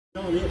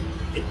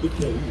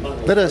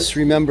Let us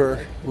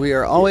remember we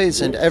are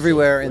always and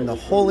everywhere in the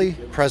holy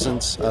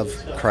presence of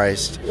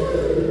Christ.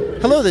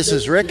 Hello, this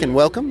is Rick, and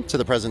welcome to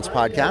the Presence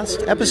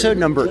Podcast, episode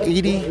number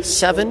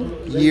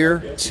 87,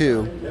 year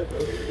 2.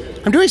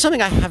 I'm doing something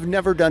I have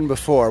never done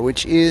before,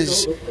 which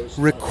is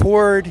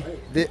record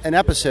an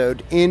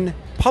episode in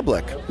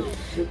public.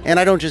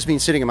 And I don't just mean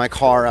sitting in my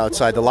car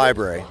outside the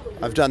library.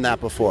 I've done that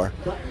before.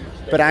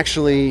 But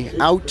actually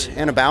out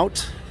and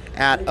about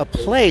at a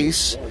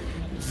place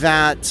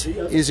that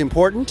is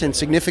important and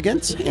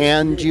significant,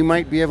 and you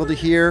might be able to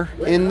hear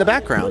in the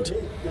background.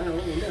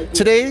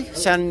 Today,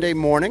 Sunday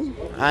morning,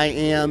 I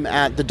am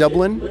at the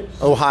Dublin,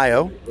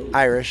 Ohio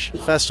Irish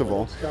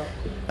Festival,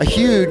 a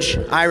huge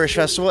Irish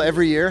festival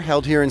every year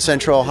held here in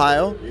Central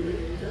Ohio,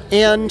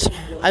 and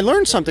I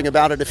learned something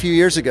about it a few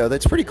years ago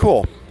that's pretty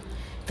cool.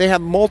 They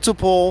have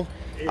multiple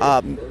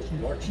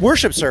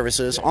worship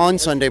services on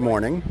Sunday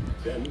morning,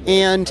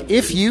 and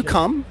if you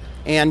come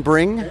and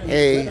bring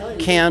a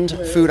canned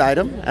food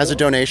item as a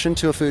donation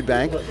to a food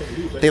bank,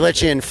 they let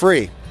you in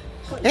free.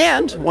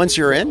 And once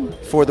you're in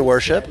for the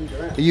worship,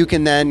 you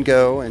can then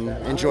go and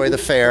enjoy the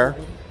fare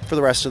for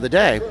the rest of the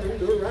day.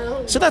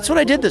 So that's what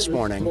I did this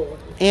morning.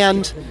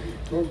 And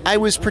I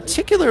was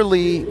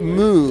particularly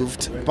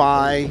moved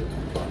by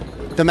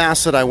the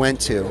Mass that I went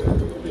to.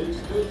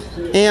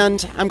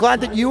 And I'm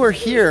glad that you are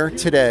here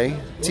today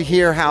to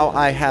hear how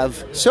I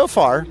have so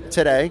far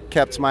today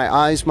kept my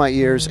eyes, my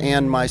ears,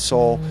 and my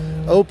soul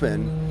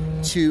open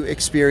to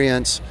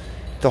experience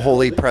the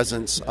holy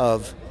presence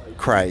of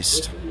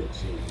Christ.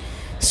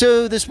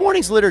 So this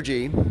morning's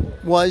liturgy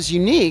was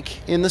unique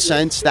in the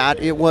sense that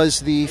it was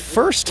the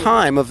first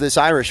time of this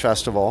Irish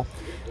festival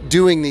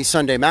doing these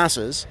Sunday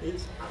Masses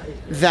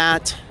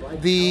that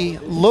the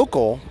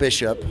local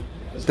bishop,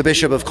 the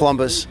Bishop of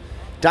Columbus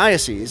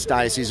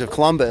Diocese of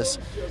Columbus,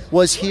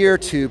 was here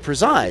to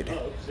preside.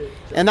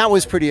 And that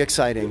was pretty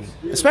exciting,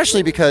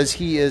 especially because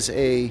he is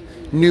a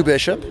new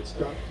bishop,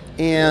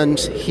 and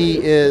he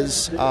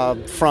is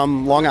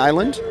from Long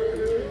Island,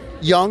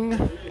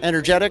 young,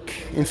 energetic,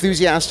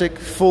 enthusiastic,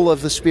 full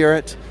of the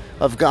Spirit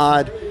of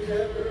God.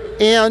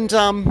 And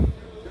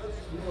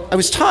I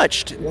was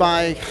touched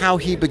by how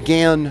he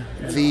began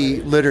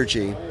the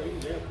liturgy.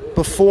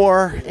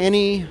 Before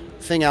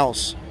anything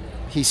else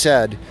he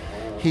said,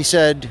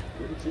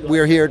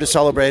 we're here to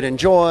celebrate and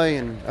joy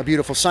and a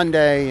beautiful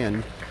Sunday,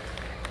 and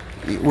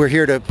we're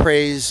here to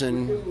praise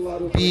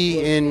and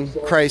be in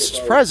Christ's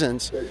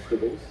presence.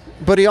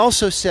 But he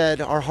also said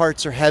our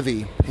hearts are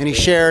heavy, and he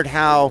shared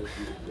how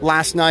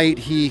last night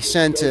he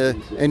sent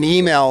an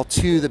email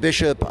to the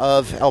Bishop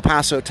of El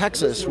Paso,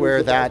 Texas,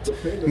 where that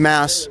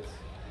mass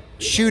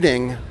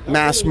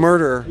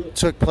murder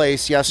took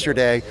place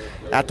yesterday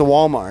at the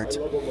Walmart.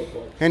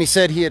 And he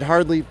said he had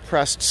hardly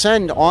pressed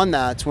send on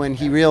that when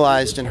he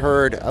realized and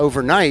heard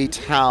overnight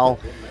how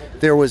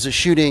there was a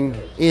shooting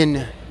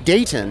in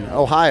Dayton,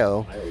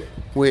 Ohio,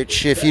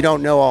 which, if you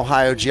don't know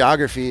Ohio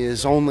geography,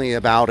 is only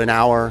about an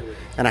hour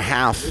and a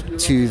half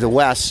to the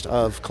west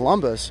of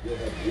Columbus.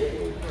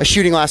 A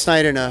shooting last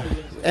night in an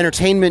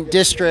entertainment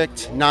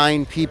district.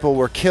 9 people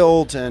were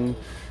killed and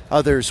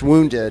others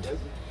wounded.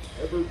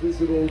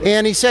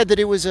 And he said that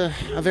it was a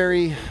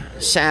very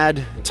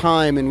sad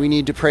time, and we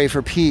need to pray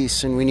for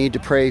peace, and we need to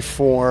pray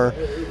for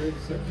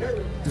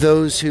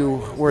those who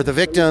were the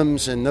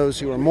victims and those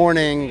who were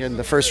mourning and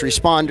the first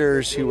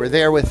responders who were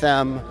there with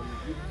them.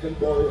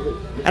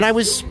 And I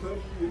was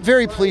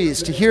very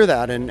pleased to hear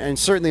that, and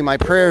certainly my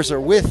prayers are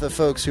with the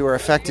folks who are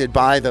affected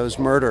by those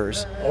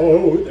murders.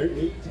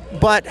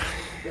 But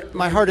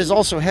my heart is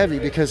also heavy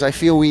because I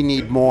feel we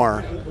need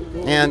more.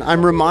 And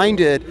I'm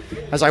reminded,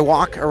 as I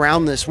walk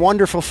around this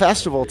wonderful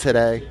festival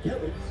today,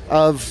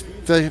 of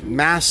the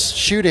mass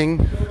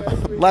shooting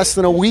less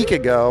than a week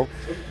ago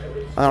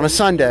on a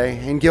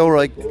Sunday in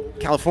Gilroy,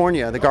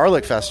 California, the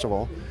Garlic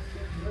Festival,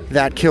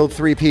 that killed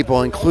 3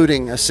 people,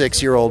 including a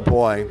 6-year-old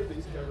boy.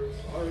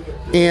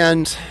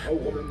 And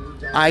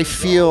I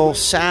feel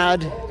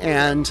sad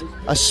and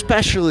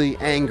especially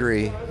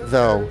angry,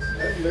 though,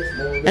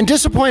 and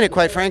disappointed,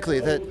 quite frankly,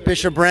 that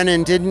Bishop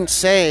Brennan didn't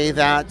say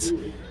that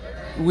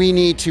we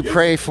need to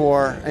pray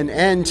for an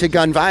end to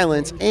gun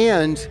violence,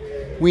 and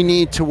we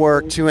need to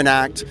work to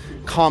enact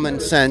common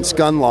sense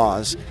gun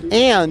laws,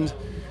 and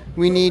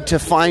we need to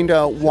find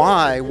out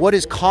what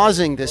is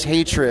causing this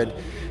hatred,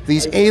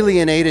 these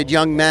alienated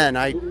young men.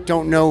 I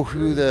don't know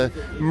who the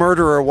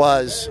murderer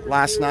was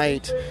last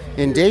night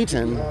in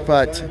Dayton,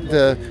 but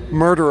the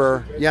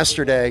murderer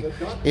yesterday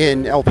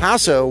in El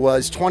Paso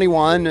was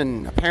 21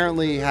 and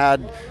apparently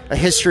had a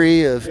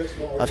history of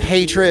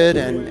hatred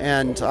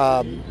and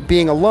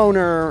being a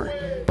loner,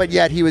 but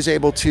yet he was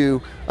able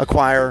to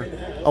acquire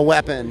a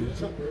weapon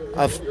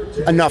of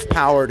enough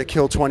power to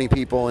kill 20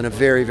 people in a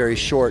very, very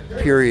short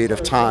period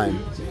of time.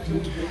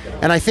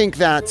 And I think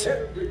that,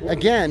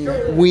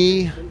 again,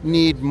 we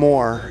need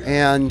more.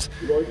 And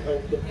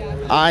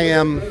I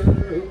am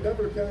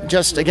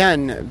just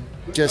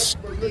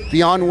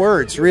beyond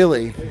words,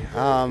 really.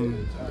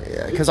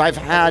 Because I've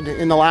had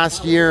in the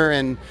last year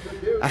and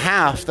a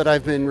half that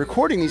I've been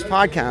recording these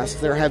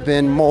podcasts, there have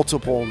been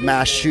multiple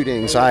mass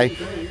shootings. I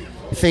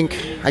think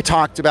I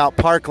talked about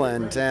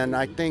Parkland, and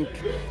I think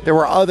there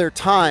were other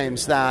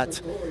times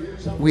that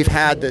we've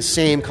had the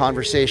same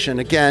conversation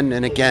again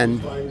and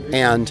again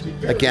and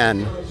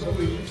again.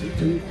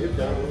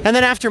 And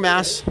then after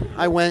Mass,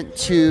 I went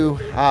to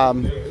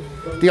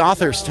the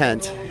author's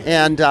tent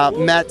and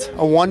met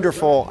a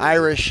wonderful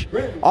Irish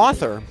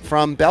author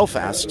from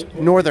Belfast,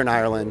 Northern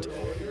Ireland,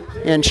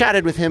 and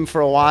chatted with him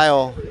for a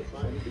while.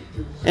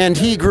 And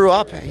he grew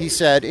up, he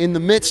said, in the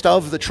midst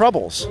of the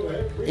Troubles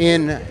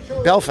in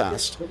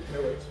Belfast.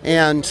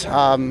 And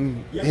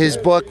his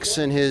books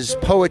and his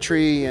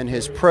poetry and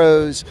his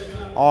prose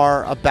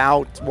are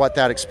about what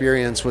that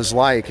experience was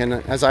like. And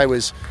as I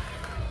was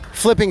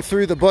flipping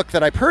through the book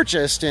that I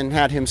purchased and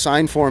had him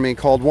sign for me,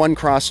 called One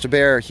Cross to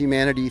Bear,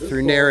 Humanity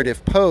Through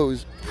Narrative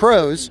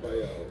Prose,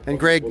 and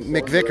Greg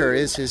McVicker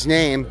is his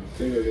name,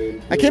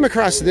 I came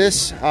across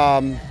this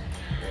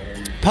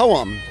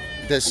poem,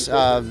 this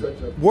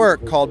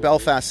work called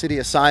Belfast City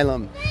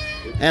Asylum,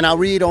 and I'll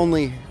read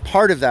only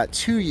part of that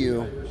to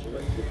you.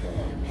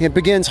 It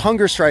begins: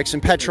 hunger strikes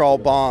and petrol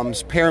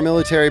bombs,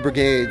 paramilitary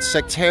brigades,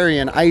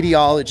 sectarian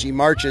ideology,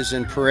 marches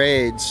and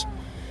parades.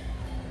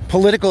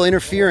 Political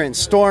interference,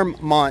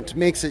 Stormont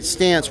makes its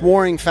stance,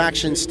 warring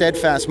factions,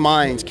 steadfast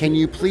minds. Can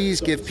you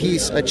please give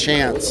peace a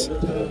chance?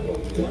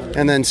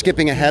 And then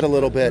skipping ahead a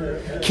little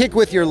bit. Kick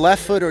with your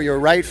left foot or your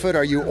right foot.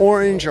 Are you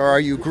orange or are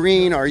you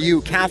green? Are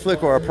you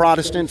Catholic or a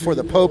Protestant, for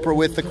the Pope or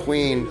with the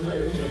Queen?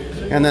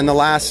 And then the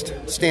last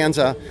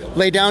stanza.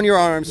 Lay down your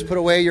arms, put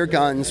away your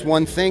guns.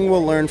 One thing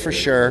we'll learn for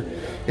sure.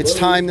 It's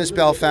time this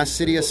Belfast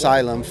City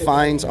Asylum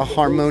finds a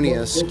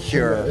harmonious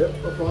cure.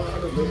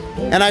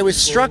 And I was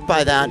struck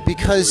by that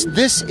because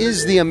this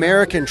is the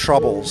American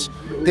troubles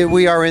that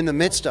we are in the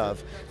midst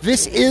of.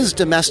 This is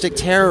domestic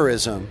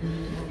terrorism.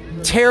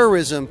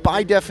 Terrorism,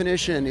 by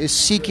definition, is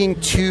seeking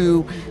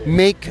to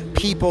make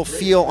people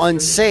feel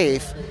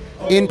unsafe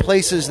in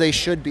places they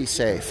should be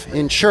safe.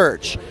 In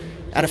church,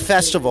 at a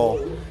festival,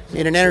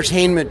 in an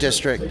entertainment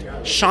district,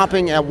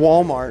 shopping at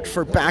Walmart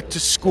for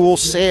back-to-school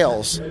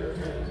sales.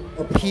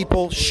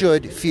 People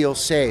should feel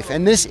safe.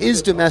 And this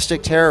is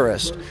domestic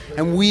terrorist.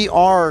 And we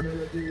are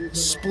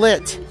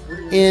split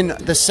in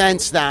the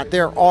sense that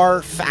there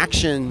are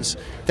factions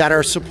that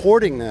are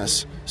supporting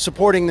this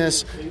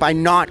by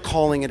not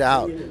calling it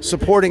out,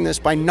 supporting this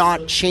by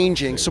not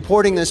changing,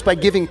 supporting this by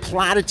giving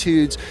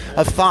platitudes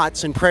of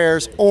thoughts and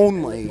prayers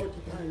only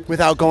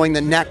without going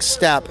the next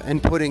step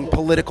and putting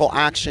political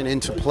action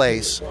into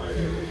place.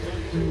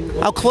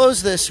 I'll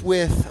close this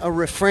with a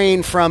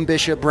refrain from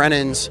Bishop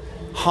Brennan's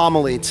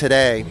homily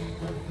today.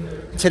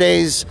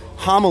 Today's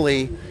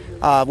homily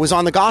was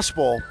on the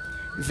gospel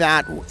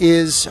that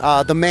is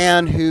the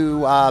man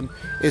who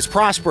is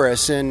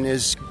prosperous and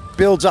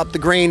builds up the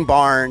grain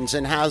barns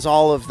and has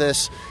all of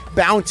this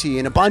bounty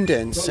and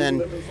abundance,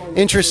 and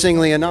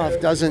interestingly enough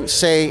doesn't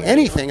say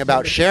anything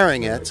about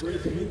sharing it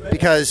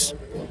because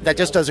that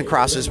just doesn't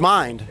cross his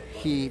mind.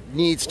 He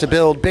needs to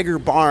build bigger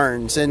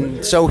barns,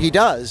 and so he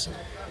does.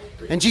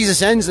 And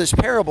Jesus ends this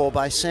parable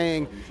by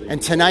saying,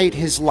 and tonight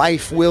his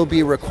life will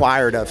be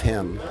required of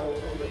him,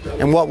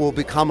 and what will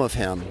become of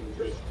him.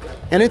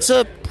 And it's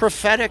a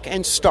prophetic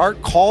and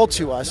stark call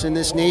to us in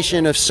this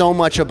nation of so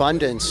much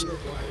abundance,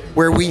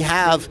 where we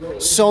have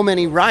so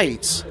many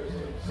rights,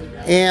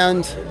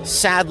 and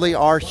sadly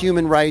our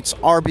human rights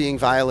are being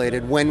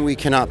violated when we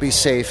cannot be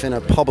safe in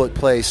a public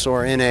place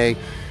or in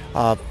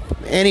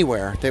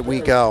anywhere that we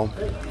go.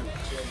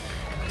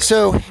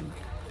 So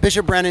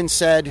Bishop Brennan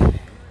said,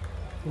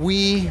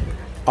 we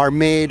are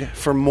made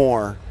for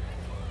more.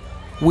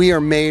 We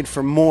are made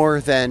for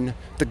more than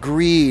the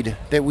greed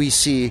that we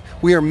see.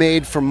 We are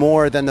made for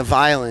more than the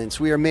violence.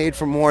 We are made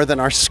for more than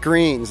our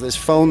screens, this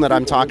phone that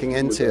I'm talking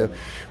into.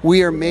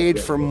 We are made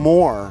for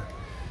more.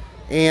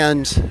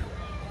 And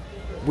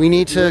we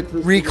need to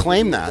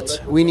reclaim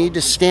that. We need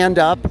to stand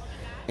up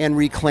and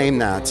reclaim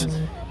that.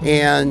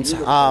 And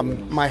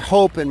my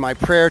hope and my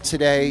prayer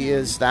today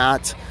is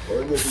that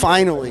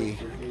finally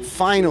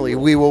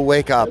we will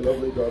wake up.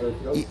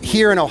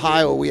 Here in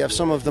Ohio, we have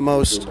some of the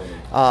most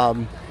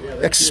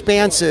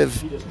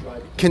expansive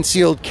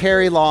concealed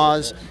carry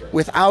laws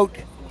without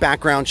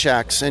background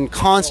checks, and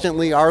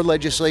constantly our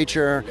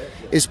legislature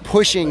is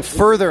pushing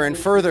further and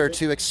further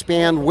to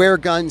expand where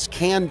guns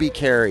can be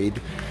carried,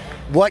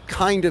 what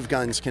kind of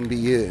guns can be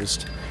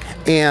used.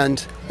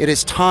 And it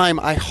is time,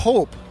 I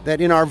hope,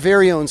 that in our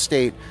very own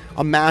state,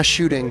 a mass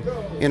shooting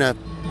in a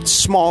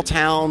small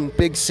town,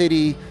 big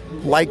city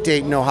like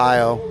Dayton,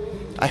 Ohio,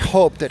 I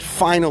hope that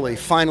finally,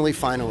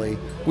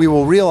 we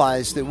will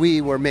realize that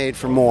we were made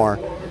for more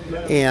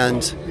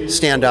and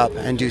stand up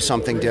and do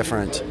something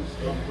different.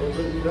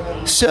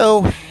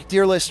 So,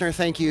 dear listener,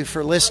 thank you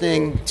for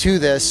listening to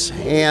this.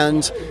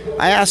 And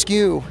I ask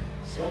you,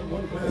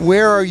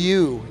 where are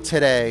you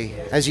today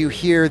as you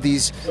hear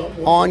these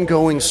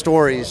ongoing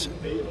stories?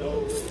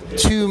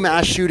 2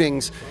 mass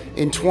shootings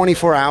in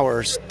 24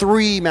 hours,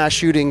 3 mass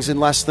shootings in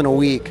less than a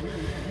week.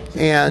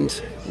 And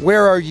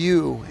where are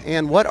you,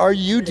 and what are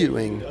you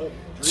doing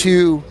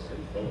to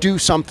do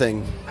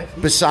something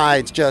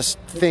besides just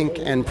think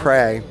and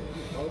pray.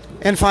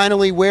 And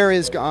finally, where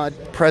is God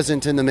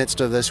present in the midst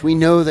of this? We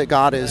know that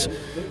God is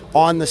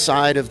on the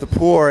side of the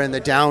poor and the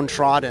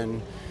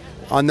downtrodden,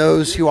 on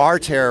those who are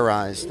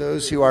terrorized,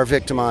 those who are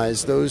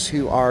victimized, those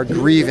who are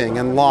grieving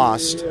and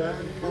lost.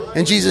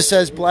 And Jesus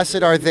says,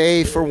 "Blessed are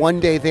they, for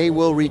one day they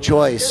will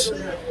rejoice."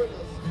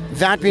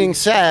 That being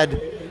said,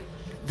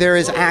 there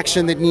is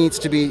action that needs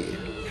to be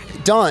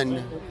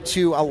done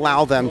to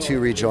allow them to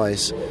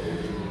rejoice.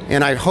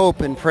 And I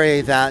hope and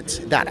pray that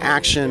that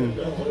action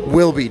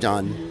will be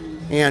done,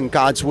 and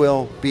God's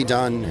will be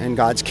done, and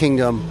God's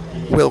kingdom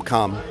will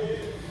come.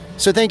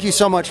 So thank you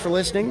so much for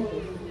listening.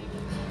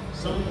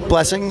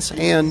 Blessings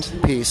and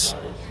peace.